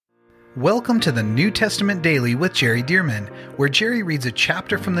Welcome to the New Testament Daily with Jerry Dearman, where Jerry reads a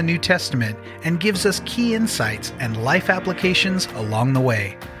chapter from the New Testament and gives us key insights and life applications along the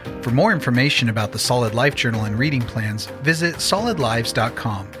way. For more information about the Solid Life Journal and reading plans, visit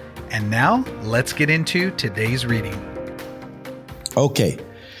solidlives.com. And now, let's get into today's reading. Okay,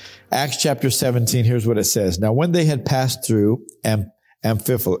 Acts chapter 17, here's what it says. Now, when they had passed through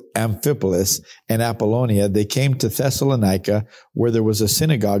Amphipolis and Apollonia, they came to Thessalonica, where there was a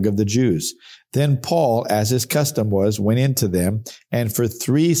synagogue of the Jews. Then Paul, as his custom was, went into them, and for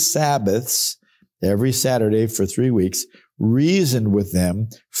 3 Sabbaths, every Saturday for 3 weeks, reasoned with them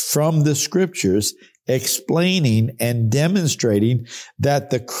from the Scriptures, explaining and demonstrating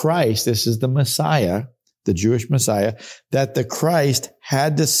that the Christ, this is the Messiah, the Jewish Messiah, that the Christ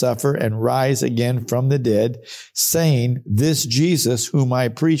had to suffer and rise again from the dead, saying, this Jesus whom I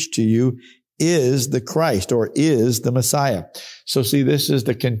preach to you is the Christ, or is the Messiah. So see, this is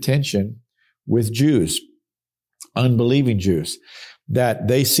the contention with Jews, unbelieving Jews, that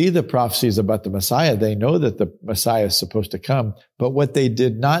they see the prophecies about the Messiah. They know that the Messiah is supposed to come, but what they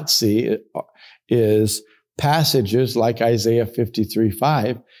did not see is passages like Isaiah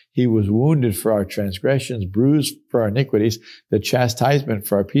 53:5. He was wounded for our transgressions, bruised for our iniquities. The chastisement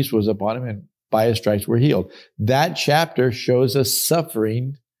for our peace was upon him, and by his stripes we're healed. That chapter shows a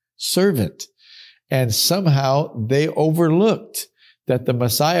suffering servant. And somehow they overlooked that the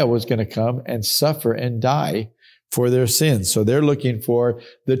Messiah was going to come and suffer and die for their sins. So they're looking for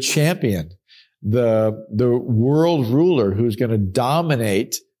the champion, the world ruler who's going to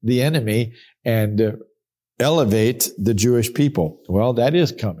dominate the enemy and elevate the Jewish people. Well, that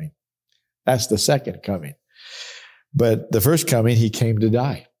is coming. That's the second coming. But the first coming, he came to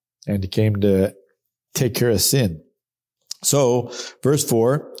die, and he came to take care of sin. So, verse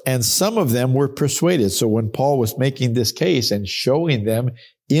 4, and some of them were persuaded. So when Paul was making this case and showing them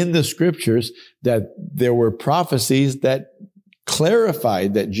in the Scriptures that there were prophecies that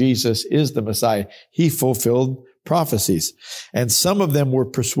clarified that Jesus is the Messiah, he fulfilled prophecies. And some of them were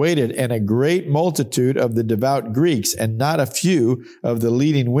persuaded, and a great multitude of the devout Greeks and not a few of the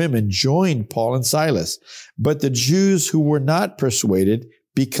leading women joined Paul and Silas. But the Jews who were not persuaded,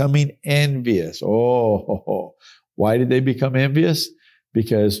 becoming envious. Why did they become envious?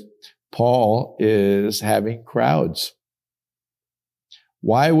 Because Paul is having crowds.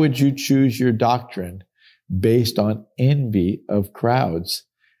 Why would you choose your doctrine based on envy of crowds,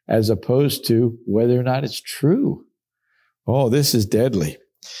 as opposed to whether or not it's true? Oh, this is deadly.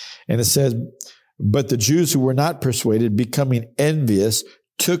 And it says, but the Jews who were not persuaded, becoming envious,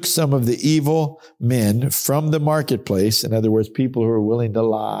 took some of the evil men from the marketplace. In other words, people who are willing to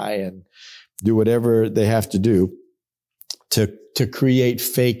lie and do whatever they have to do to create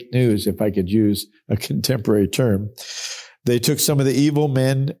fake news, if I could use a contemporary term. They took some of the evil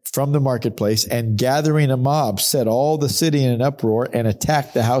men from the marketplace, and gathering a mob, set all the city in an uproar and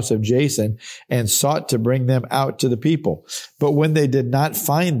attacked the house of Jason and sought to bring them out to the people. But when they did not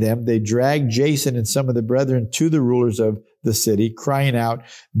find them, they dragged Jason and some of the brethren to the rulers of the city, crying out,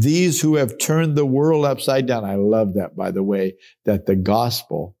 these who have turned the world upside down. I love that, by the way, that the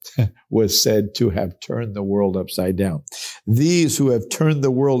gospel was said to have turned the world upside down. These who have turned the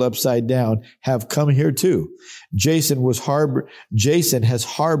world upside down have come here too. Jason has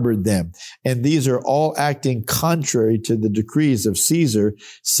harbored them, and these are all acting contrary to the decrees of Caesar,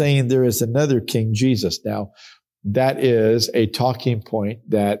 saying there is another king, Jesus. Now, that is a talking point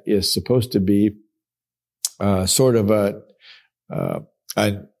that is supposed to be sort of a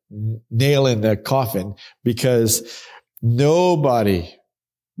nail in the coffin, because nobody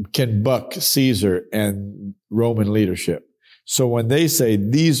can buck Caesar and Roman leadership. So when they say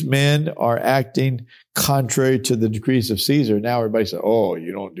these men are acting contrary to the decrees of Caesar, now everybody says, oh,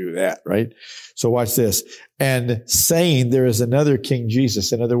 you don't do that, right? So watch this. And saying there is another King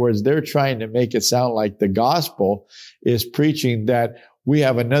Jesus. In other words, they're trying to make it sound like the gospel is preaching that we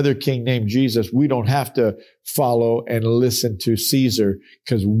have another king named Jesus. We don't have to follow and listen to Caesar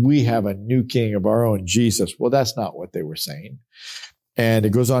because we have a new king of our own, Jesus. Well, that's not what they were saying. And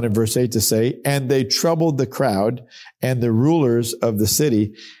it goes on in verse 8 to say, and they troubled the crowd and the rulers of the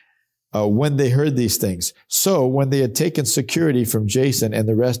city when they heard these things. So when they had taken security from Jason and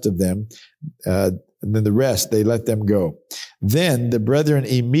the rest of them, and then the rest, they let them go. Then the brethren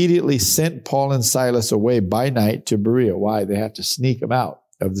immediately sent Paul and Silas away by night to Berea. Why? They have to sneak them out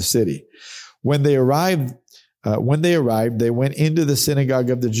of the city. When they arrived, they went into the synagogue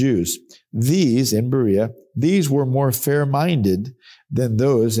of the Jews. These, in Berea, these were more fair-minded than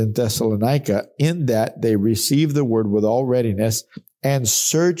those in Thessalonica, in that they received the word with all readiness and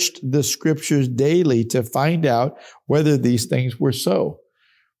searched the Scriptures daily to find out whether these things were so.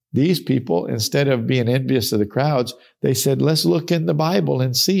 These people, instead of being envious of the crowds, they said, let's look in the Bible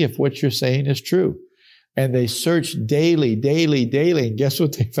and see if what you're saying is true. And they searched daily. And guess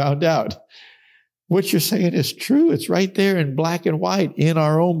what they found out? What you're saying is true. It's right there in black and white in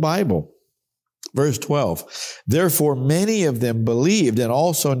our own Bible. Verse 12, therefore many of them believed, and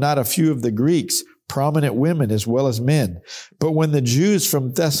also not a few of the Greeks, prominent women as well as men. But when the Jews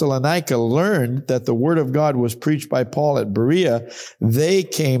from Thessalonica learned that the word of God was preached by Paul at Berea, they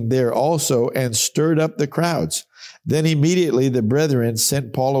came there also and stirred up the crowds. Then immediately the brethren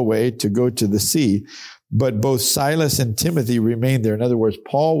sent Paul away to go to the sea, but both Silas and Timothy remained there. In other words,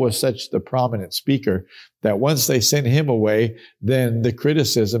 Paul was such the prominent speaker that once they sent him away, then the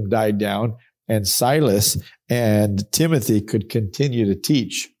criticism died down, and Silas and Timothy could continue to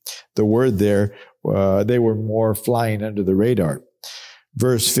teach the word there. They were more flying under the radar.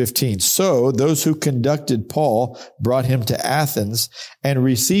 Verse 15, so those who conducted Paul brought him to Athens, and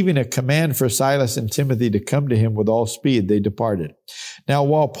receiving a command for Silas and Timothy to come to him with all speed, they departed. Now,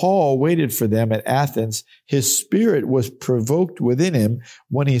 while Paul waited for them at Athens, his spirit was provoked within him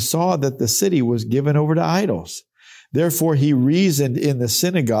when he saw that the city was given over to idols. Therefore, he reasoned in the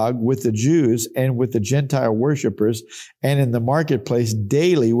synagogue with the Jews and with the Gentile worshipers, and in the marketplace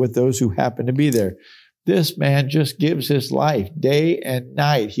daily with those who happened to be there. This man just gives his life day and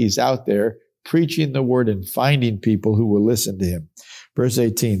night. He's out there preaching the word and finding people who will listen to him. Verse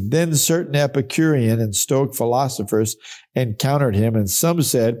 18, then certain Epicurean and Stoic philosophers encountered him, and some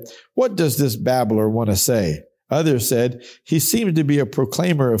said, what does this babbler want to say? Others said, he seemed to be a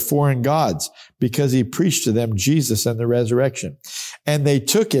proclaimer of foreign gods because he preached to them Jesus and the resurrection. And they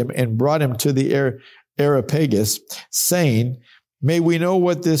took him and brought him to the Areopagus, saying, may we know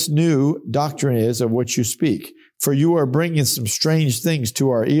what this new doctrine is of which you speak? For you are bringing some strange things to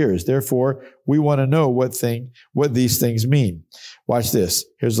our ears. Therefore, we want to know what these things mean. Watch this.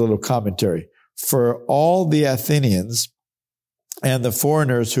 Here's a little commentary. For all the Athenians and the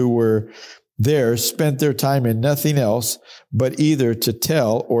foreigners who were there spent their time in nothing else but either to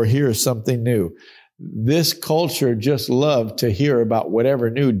tell or hear something new. This culture just loved to hear about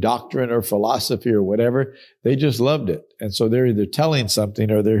whatever new doctrine or philosophy or whatever. They just loved it. And so they're either telling something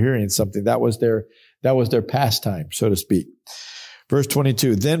or they're hearing something. That was their pastime, so to speak. Verse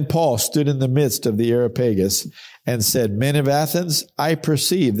 22, then Paul stood in the midst of the Areopagus and said, men of Athens, I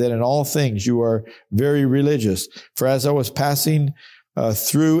perceive that in all things you are very religious. For as I was passing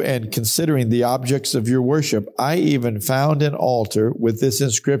through and considering the objects of your worship, I even found an altar with this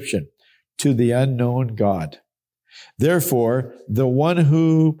inscription, to the unknown God. Therefore, the one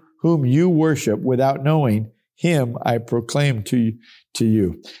whom you worship without knowing him, I proclaim to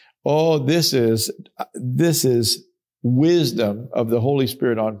you. Oh, this is wisdom of the Holy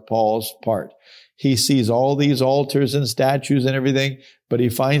Spirit on Paul's part. He sees all these altars and statues and everything, but he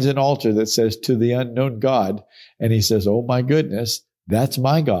finds an altar that says to the unknown God. And he says, oh my goodness, that's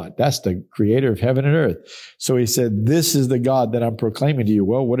my God. That's the creator of heaven and earth. So he said, this is the God that I'm proclaiming to you.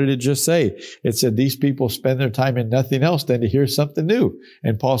 Well, what did it just say? It said, these people spend their time in nothing else than to hear something new.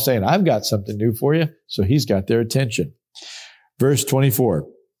 And Paul's saying, I've got something new for you. So he's got their attention. Verse 24.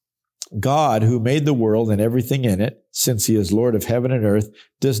 God, who made the world and everything in it, since he is Lord of heaven and earth,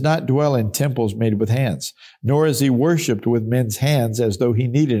 does not dwell in temples made with hands, nor is he worshipped with men's hands as though he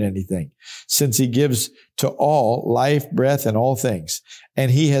needed anything, since he gives to all life, breath, and all things.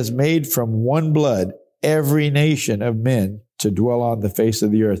 And he has made from one blood every nation of men to dwell on the face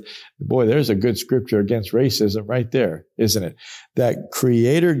of the earth. Boy, there's a good scripture against racism right there, isn't it? That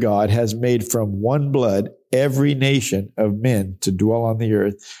Creator God has made from one blood every nation of men to dwell on the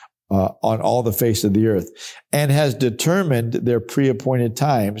earth, on all the face of the earth, and has determined their pre-appointed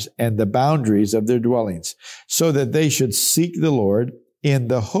times and the boundaries of their dwellings, so that they should seek the Lord in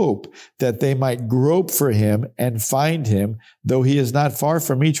the hope that they might grope for him and find him, though he is not far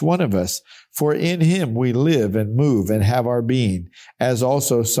from each one of us. For in him we live and move and have our being, as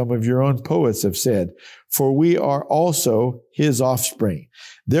also some of your own poets have said, for we are also his offspring.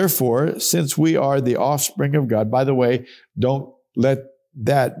 Therefore, since we are the offspring of God, by the way, don't let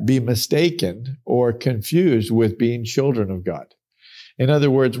that be mistaken or confused with being children of God. In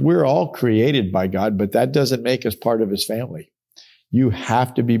other words, we're all created by God, but that doesn't make us part of his family. You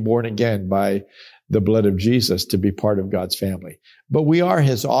have to be born again by the blood of Jesus to be part of God's family. But we are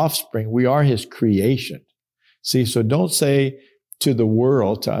his offspring. We are his creation. See, so don't say to the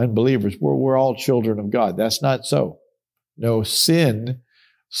world, to unbelievers, we're all children of God. That's not so. No, sin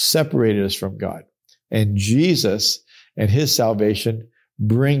separated us from God. And Jesus and his salvation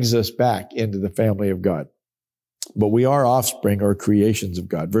brings us back into the family of God. but we are offspring or creations of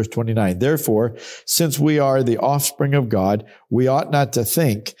God. Verse 29, therefore, since we are the offspring of God, we ought not to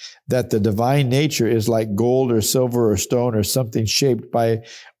think that the divine nature is like gold or silver or stone or something shaped by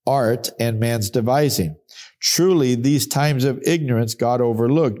art and man's devising. Truly, these times of ignorance God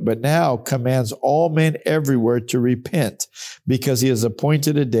overlooked, but now commands all men everywhere to repent, because he has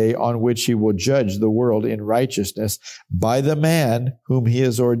appointed a day on which he will judge the world in righteousness by the man whom he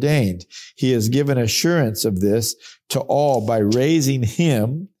has ordained. He has given assurance of this to all by raising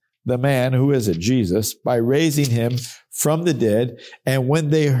him, the man, who is it? Jesus, by raising him from the dead. And when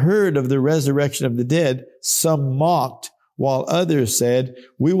they heard of the resurrection of the dead, some mocked, while others said,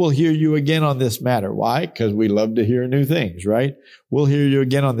 we will hear you again on this matter. Why? Because we love to hear new things, right? We'll hear you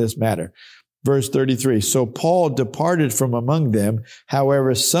again on this matter. Verse 33, so Paul departed from among them.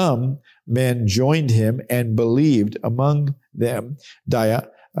 However, some men joined him and believed, among them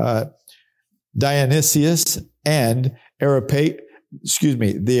Dionysius and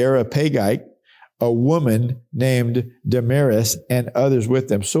the Areopagite, a woman named Damaris, and others with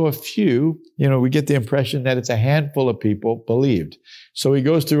them. So a few, we get the impression that it's a handful of people believed. So he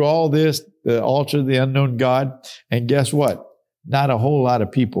goes through all this, the altar of the unknown God, and guess what? Not a whole lot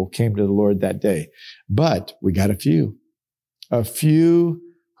of people came to the Lord that day. But we got a few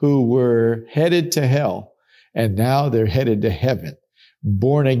who were headed to hell, and now they're headed to heaven,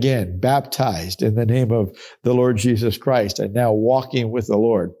 born again, baptized in the name of the Lord Jesus Christ, and now walking with the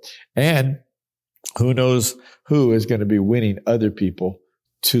Lord. And who knows who is going to be winning other people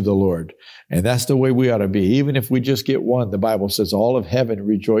to the Lord. And that's the way we ought to be. Even if we just get one, the Bible says all of heaven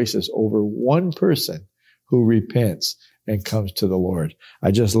rejoices over one person who repents and comes to the Lord.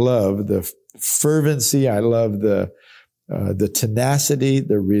 I just love the fervency. I love the tenacity,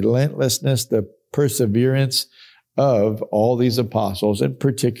 the relentlessness, the perseverance of all these apostles, and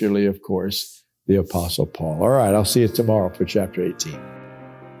particularly, of course, the Apostle Paul. All right, I'll see you tomorrow for chapter 18.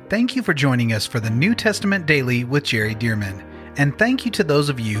 Thank you for joining us for the New Testament Daily with Jerry Dirmann. And thank you to those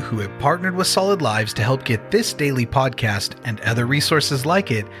of you who have partnered with Solid Lives to help get this daily podcast and other resources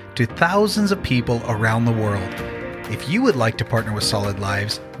like it to thousands of people around the world. If you would like to partner with Solid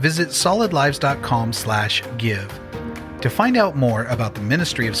Lives, visit solidlives.com/give. To find out more about the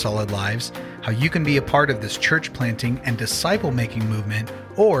ministry of Solid Lives, how you can be a part of this church planting and disciple-making movement,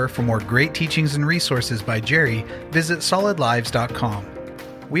 or for more great teachings and resources by Jerry, visit solidlives.com.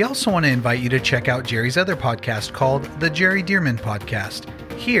 We also want to invite you to check out Jerry's other podcast called The Jerry Dirmann Podcast.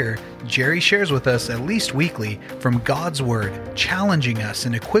 Here, Jerry shares with us at least weekly from God's Word, challenging us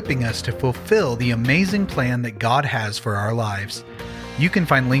and equipping us to fulfill the amazing plan that God has for our lives. You can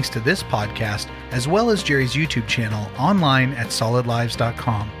find links to this podcast as well as Jerry's YouTube channel online at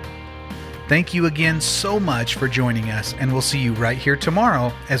solidlives.com. Thank you again so much for joining us, and we'll see you right here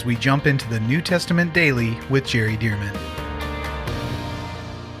tomorrow as we jump into the New Testament Daily with Jerry Dirmann.